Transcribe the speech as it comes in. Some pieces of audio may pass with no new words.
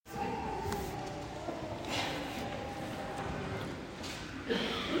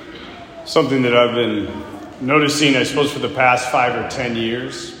Something that I've been noticing, I suppose, for the past 5 or 10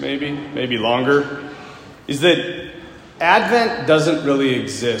 years, maybe longer, is that Advent doesn't really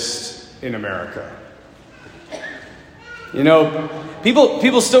exist in America. You know,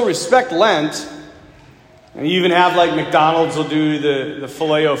 people still respect Lent, and you even have, like, McDonald's will do the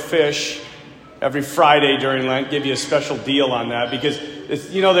Filet-O-Fish every Friday during Lent, give you a special deal on that, because, it's,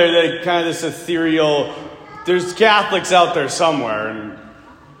 you know, they're kind of this ethereal, there's Catholics out there somewhere, and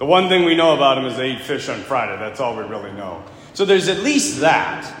the one thing we know about them is they eat fish on Friday. That's all we really know. So there's at least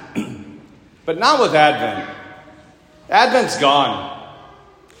that. But not with Advent. Advent's gone.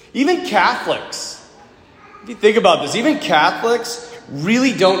 Even Catholics, if you think about this, even Catholics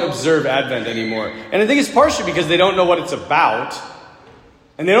really don't observe Advent anymore. And I think it's partially because they don't know what it's about.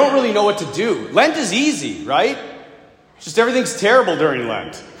 And they don't really know what to do. Lent is easy, right? Just everything's terrible during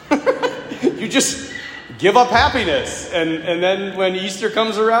Lent. You just give up happiness. And then when Easter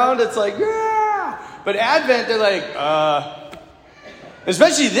comes around, it's like, yeah. But Advent, they're like,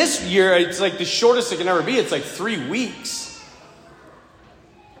 especially this year, it's like the shortest it can ever be. It's like 3 weeks.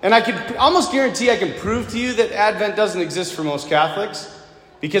 And I can almost guarantee I can prove to you that Advent doesn't exist for most Catholics.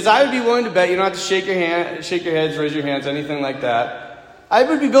 Because I would be willing to bet, you don't have to shake your heads, raise your hands, anything like that. I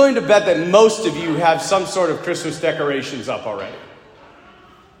would be willing to bet that most of you have some sort of Christmas decorations up already.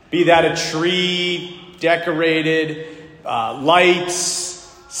 Be that a tree, decorated,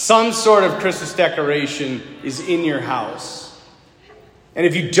 lights, some sort of Christmas decoration is in your house. And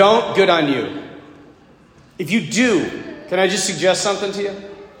if you don't, good on you. If you do, can I just suggest something to you?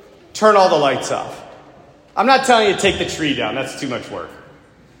 Turn all the lights off. I'm not telling you to take the tree down. That's too much work.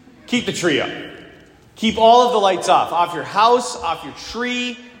 Keep the tree up. Keep all of the lights off your house, off your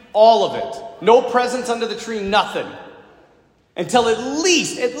tree, all of it. No presents under the tree, nothing. Until at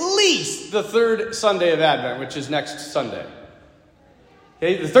least the third Sunday of Advent, which is next Sunday.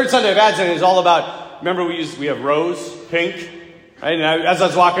 Okay, the third Sunday of Advent is all about, remember we have rose, pink, right? And as I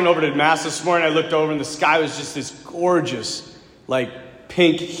was walking over to Mass this morning, I looked over and the sky was just this gorgeous, like,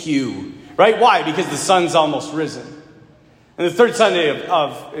 pink hue. Right? Why? Because the sun's almost risen. And the third Sunday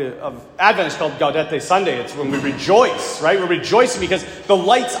of Advent is called Gaudete Sunday. It's when we rejoice, right? We're rejoicing because the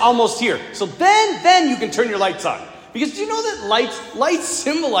light's almost here. So then you can turn your lights on. Because do you know that lights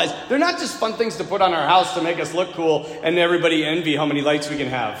symbolize, they're not just fun things to put on our house to make us look cool and everybody envy how many lights we can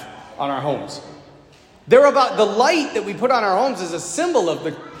have on our homes. They're about, the light that we put on our homes is a symbol of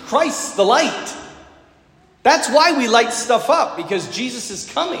the Christ, the light. That's why we light stuff up, because Jesus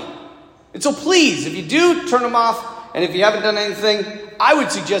is coming. And so please, if you do, turn them off. And if you haven't done anything, I would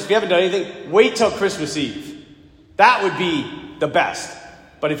suggest, if you haven't done anything, wait till Christmas Eve. That would be the best.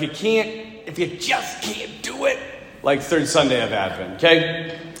 But if you just can't do it, like third Sunday of Advent,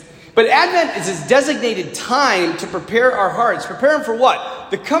 okay? But Advent is this designated time to prepare our hearts. Prepare them for what?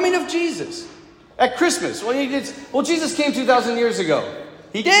 The coming of Jesus. At Christmas. Well, Jesus came 2,000 years ago.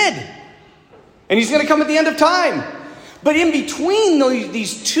 He did. And he's going to come at the end of time. But in between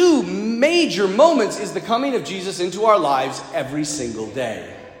these two major moments is the coming of Jesus into our lives every single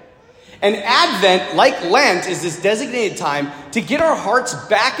day. And Advent, like Lent, is this designated time to get our hearts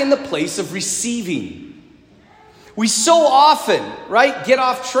back in the place of receiving. We so often, right, get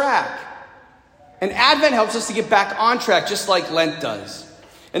off track. And Advent helps us to get back on track, just like Lent does.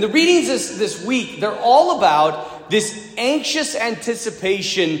 And the readings this week, they're all about this anxious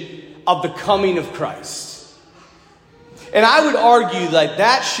anticipation of the coming of Christ. And I would argue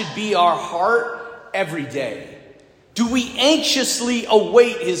that should be our heart every day. Do we anxiously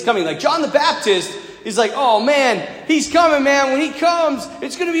await his coming? Like John the Baptist is like, oh man, he's coming, man. When he comes,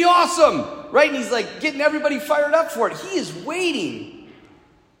 it's going to be awesome. Right? And he's like getting everybody fired up for it. He is waiting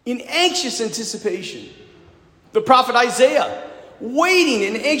in anxious anticipation. The prophet Isaiah, waiting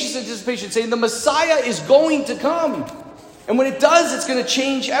in anxious anticipation, saying the Messiah is going to come. And when it does, it's going to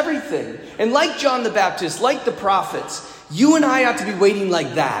change everything. And like John the Baptist, like the prophets, you and I ought to be waiting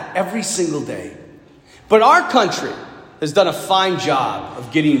like that every single day. But our country has done a fine job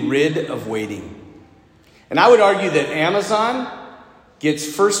of getting rid of waiting. And I would argue that Amazon gets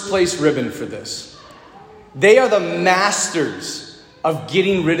first place ribbon for this. They are the masters of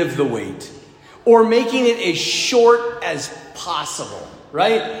getting rid of the wait, or making it as short as possible.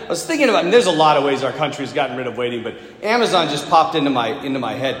 Right? I was thinking about, there's a lot of ways our country's gotten rid of waiting, but Amazon just popped into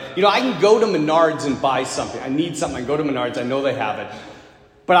my head. You know, I can go to Menards and buy something. I need something. I can go to Menards. I know they have it.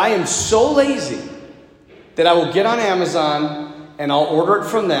 But I am so lazy that I will get on Amazon and I'll order it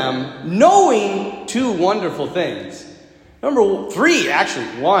from them, knowing two wonderful things. Number 3, actually,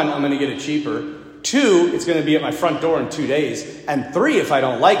 1, I'm going to get it cheaper. 2, it's going to be at my front door in 2 days. And 3, if I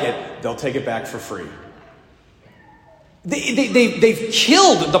don't like it, they'll take it back for free. They've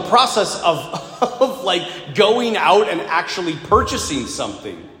killed the process of like going out and actually purchasing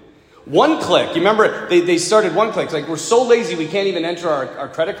something. One click. You remember they started one click. Like, we're so lazy we can't even enter our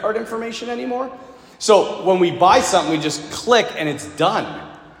credit card information anymore. So when we buy something, we just click and it's done.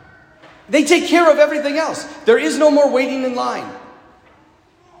 They take care of everything else. There is no more waiting in line.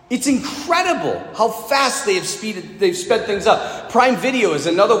 It's incredible how fast they've sped things up. Prime Video is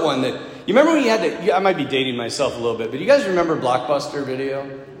another one that, you remember when you had to, I might be dating myself a little bit, but you guys remember Blockbuster Video?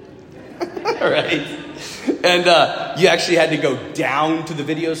 Right? And you actually had to go down to the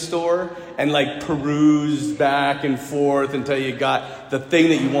video store and like peruse back and forth until you got the thing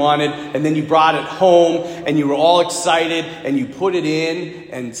that you wanted. And then you brought it home and you were all excited and you put it in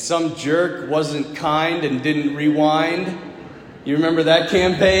and some jerk wasn't kind and didn't rewind. You remember that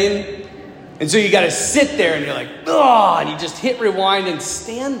campaign? And so you got to sit there and you're like, oh, and you just hit rewind and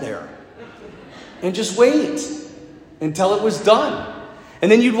stand there and just wait until it was done.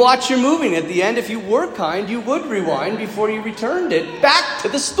 And then you'd watch your movie, and at the end, if you were kind, you would rewind before you returned it back to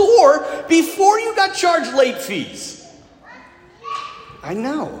the store before you got charged late fees. I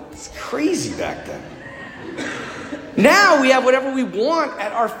know, it's crazy back then. Now we have whatever we want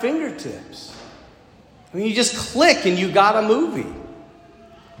at our fingertips. I mean, you just click and you got a movie.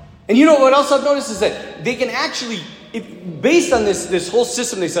 And you know what else I've noticed is that they can actually, based on this whole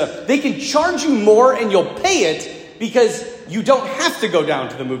system they set up, they can charge you more and you'll pay it because you don't have to go down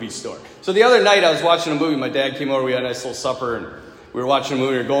to the movie store. So the other night I was watching a movie. My dad came over. We had a nice little supper and we were watching a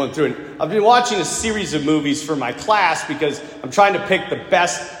movie. We were going through it. I've been watching a series of movies for my class because I'm trying to pick the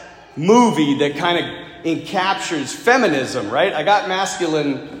best movie that kind of encaptures feminism, right? I got the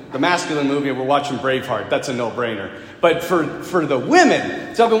masculine movie, and we're watching Braveheart. That's a no-brainer. But for the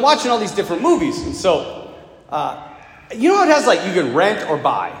women, so I've been watching all these different movies. And so, you know, it has like you can rent or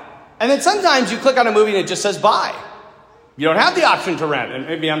buy. And then sometimes you click on a movie and it just says buy. You don't have the option to rent. And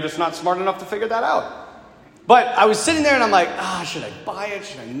maybe I'm just not smart enough to figure that out. But I was sitting there and I'm like, should I buy it?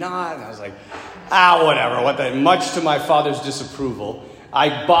 Should I not? And I was like, whatever. Much to my father's disapproval,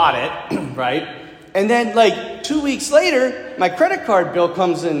 I bought it, right? And then like 2 weeks later, my credit card bill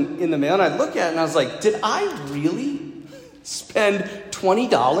comes in the mail and I look at it and I was like, did I really spend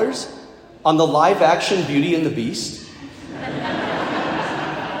 $20 on the live action Beauty and the Beast?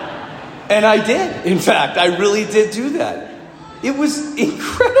 And I did. In fact, I really did do that. It was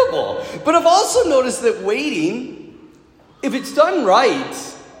incredible. But I've also noticed that waiting, if it's done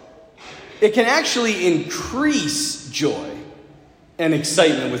right, it can actually increase joy and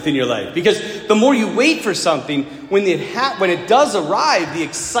excitement within your life. Because the more you wait for something, when it does arrive, the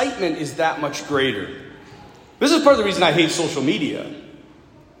excitement is that much greater. This is part of the reason I hate social media.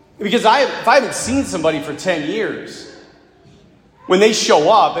 Because if I haven't seen somebody for 10 years, when they show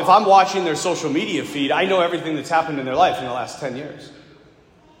up, if I'm watching their social media feed, I know everything that's happened in their life in the last 10 years.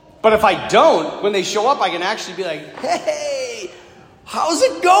 But if I don't, when they show up, I can actually be like, hey, how's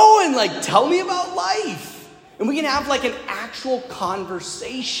it going? Like, tell me about life. And we can have like an actual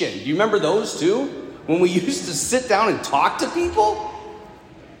conversation. Do you remember those too? When we used to sit down and talk to people?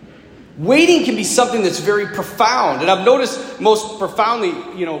 Waiting can be something that's very profound. And I've noticed most profoundly,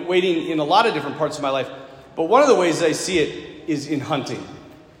 waiting in a lot of different parts of my life. But one of the ways I see it is in hunting,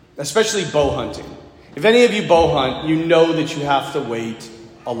 especially bow hunting. If any of you bow hunt, you know that you have to wait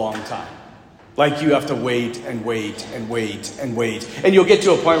a long time. Like you have to wait and wait and wait and wait. And you'll get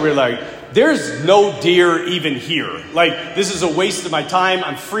to a point where you're like, there's no deer even here. Like, this is a waste of my time.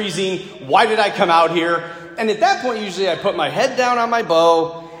 I'm freezing. Why did I come out here? And at that point, usually I put my head down on my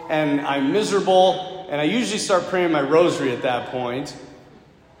bow and I'm miserable. And I usually start praying my rosary at that point.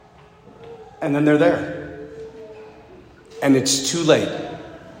 And then they're there. And it's too late.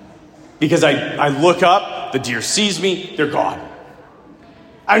 Because I look up, the deer sees me, they're gone.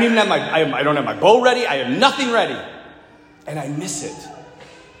 I don't have my bow ready, I have nothing ready. And I miss it.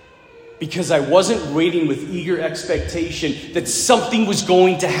 Because I wasn't waiting with eager expectation that something was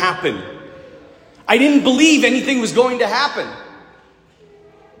going to happen. I didn't believe anything was going to happen.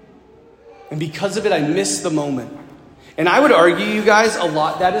 And because of it, I missed the moment. And I would argue, you guys,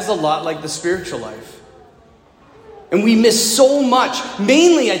 that is a lot like the spiritual life. And we miss so much,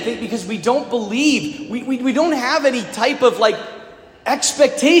 mainly, I think, because we don't believe. We don't have any type of,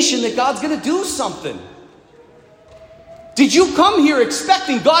 expectation that God's going to do something. Did you come here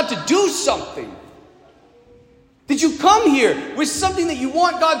expecting God to do something? Did you come here with something that you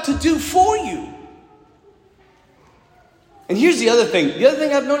want God to do for you? And here's the other thing. The other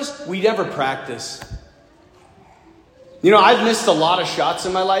thing I've noticed, we never practice. I've missed a lot of shots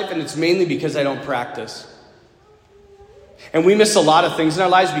in my life, and it's mainly because I don't practice. And we miss a lot of things in our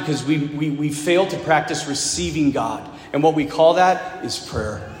lives because we fail to practice receiving God And what we call that is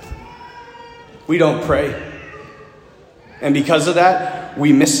prayer. We don't pray. And because of that,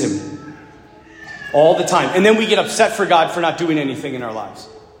 we miss him all the time. And then we get upset for God for not doing anything in our lives.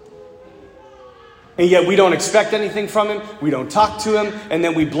 And yet we don't expect anything from him. We don't talk to him. And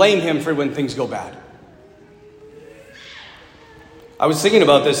then we blame him for when things go bad. I was thinking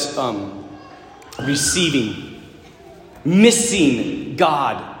about this receiving, missing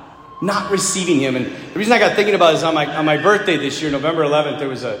God, not receiving him. And the reason I got thinking about it is on my birthday this year, November 11th,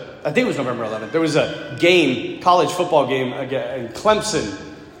 there was a game, college football game in Clemson.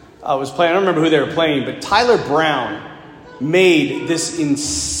 Was playing. I don't remember who they were playing, but Tyler Brown made this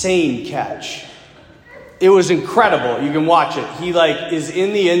insane catch. It was incredible. You can watch it. He is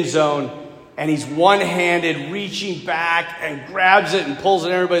in the end zone and he's one-handed reaching back and grabs it and pulls it.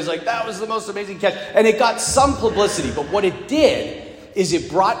 And everybody's like, that was the most amazing catch. And it got some publicity, but what it did is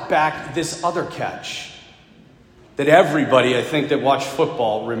it brought back this other catch that everybody, I think, that watched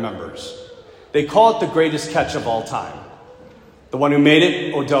football remembers. They call it the greatest catch of all time. The one who made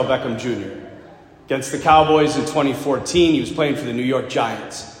it, Odell Beckham Jr. Against the Cowboys in 2014, he was playing for the New York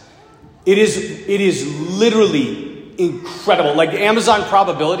Giants. It is literally incredible. Like, the Amazon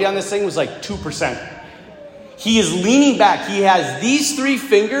probability on this thing was 2%. He is leaning back. He has these three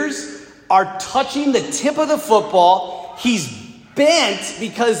fingers are touching the tip of the football. He's bent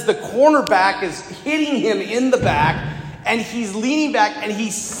because the cornerback is hitting him in the back, and he's leaning back, and he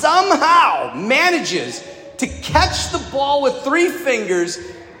somehow manages to catch the ball with three fingers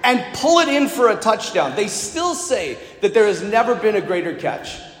and pull it in for a touchdown. They still say that there has never been a greater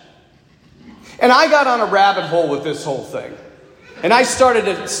catch. And I got on a rabbit hole with this whole thing. And I started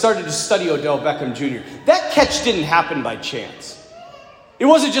to study Odell Beckham Jr. That catch didn't happen by chance. It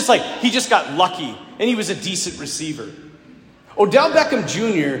wasn't just he just got lucky and he was a decent receiver. Odell Beckham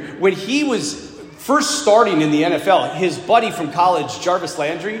Jr., when he was first starting in the NFL, his buddy from college, Jarvis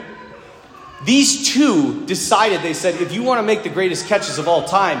Landry, these two decided, they said, if you want to make the greatest catches of all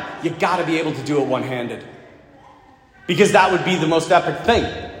time, you got to be able to do it one-handed. Because that would be the most epic thing.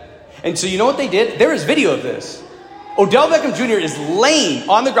 And so you know what they did? There is video of this. Odell Beckham Jr. is laying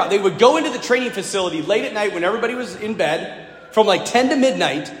on the ground. They would go into the training facility late at night when everybody was in bed from 10 to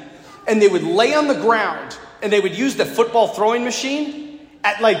midnight, and they would lay on the ground, and they would use the football throwing machine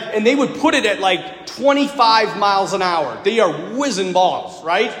and they would put it at 25 miles an hour. They are whizzing balls,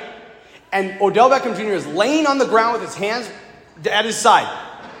 right? And Odell Beckham Jr. is laying on the ground with his hands at his side.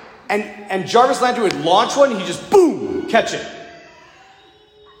 And Jarvis Landry would launch one, and he'd just, boom, catch it.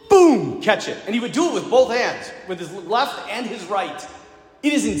 Boom, catch it. And he would do it with both hands, with his left and his right.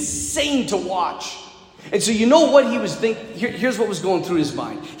 It is insane to watch. And so you know what he was thinking? Here's what was going through his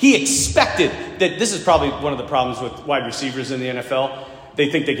mind. He expected that this is probably one of the problems with wide receivers in the NFL. They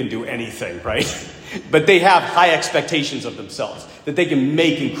think they can do anything, right? But they have high expectations of themselves, that they can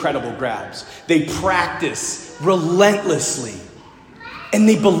make incredible grabs. They practice relentlessly, and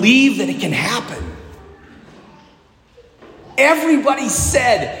they believe that it can happen. Everybody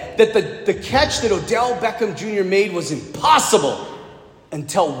said that the catch that Odell Beckham Jr. made was impossible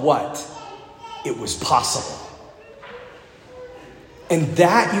until what? It was possible. And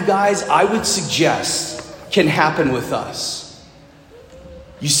that, you guys, I would suggest can happen with us.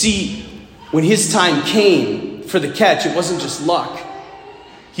 You see, when his time came for the catch, it wasn't just luck.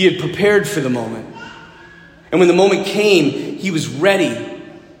 He had prepared for the moment. And when the moment came, he was ready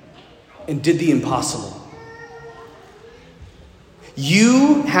and did the impossible.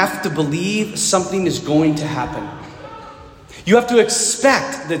 You have to believe something is going to happen. You have to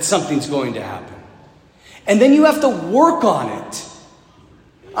expect that something's going to happen. And then you have to work on it.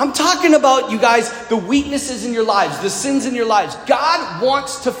 I'm talking about, you guys, the weaknesses in your lives, the sins in your lives. God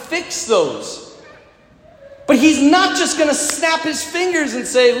wants to fix those. But he's not just going to snap his fingers and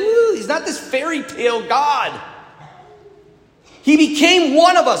say, ooh, he's not this fairy tale God. He became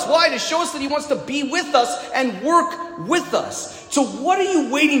one of us. Why? To show us that he wants to be with us and work with us. So what are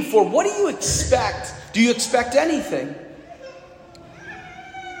you waiting for? What do you expect? Do you expect anything?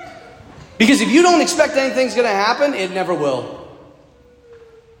 Because if you don't expect anything's going to happen, it never will.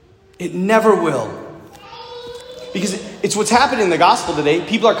 It never will. Because it's what's happening in the gospel today.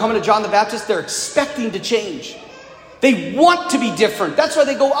 People are coming to John the Baptist. They're expecting to change. They want to be different. That's why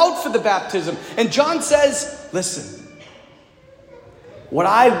they go out for the baptism. And John says, listen, what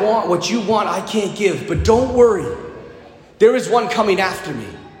I want, what you want, I can't give. But don't worry. There is one coming after me.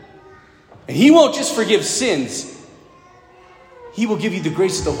 And he won't just forgive sins. He will give you the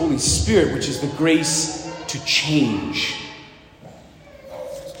grace of the Holy Spirit, which is the grace to change.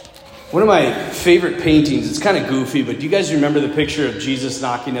 One of my favorite paintings, it's kind of goofy, but do you guys remember the picture of Jesus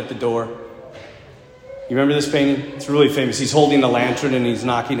knocking at the door? You remember this painting? It's really famous. He's holding a lantern and he's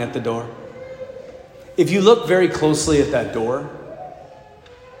knocking at the door. If you look very closely at that door,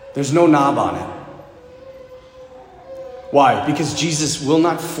 there's no knob on it. Why? Because Jesus will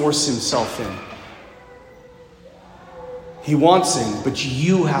not force himself in. He wants in, but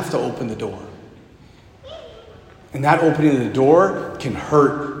you have to open the door. And that opening of the door can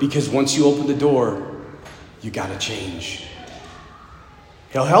hurt, because once you open the door, you got to change.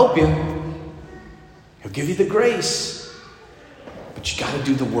 He'll help you. He'll give you the grace, but you got to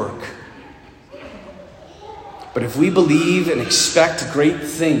do the work. But if we believe and expect great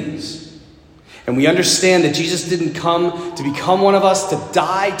things, and we understand that Jesus didn't come to become one of us, to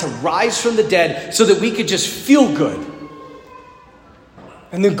die, to rise from the dead, so that we could just feel good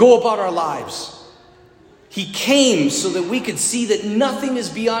and then go about our lives. He came so that we could see that nothing is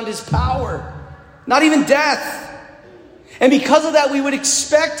beyond his power, not even death. And because of that, we would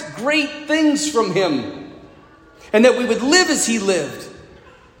expect great things from him, and that we would live as he lived,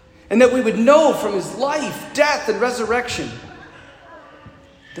 and that we would know from his life, death, and resurrection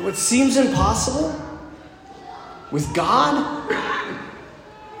that what seems impossible with God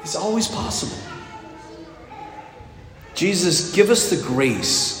is always possible. Jesus, give us the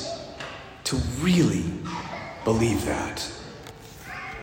grace to really believe that.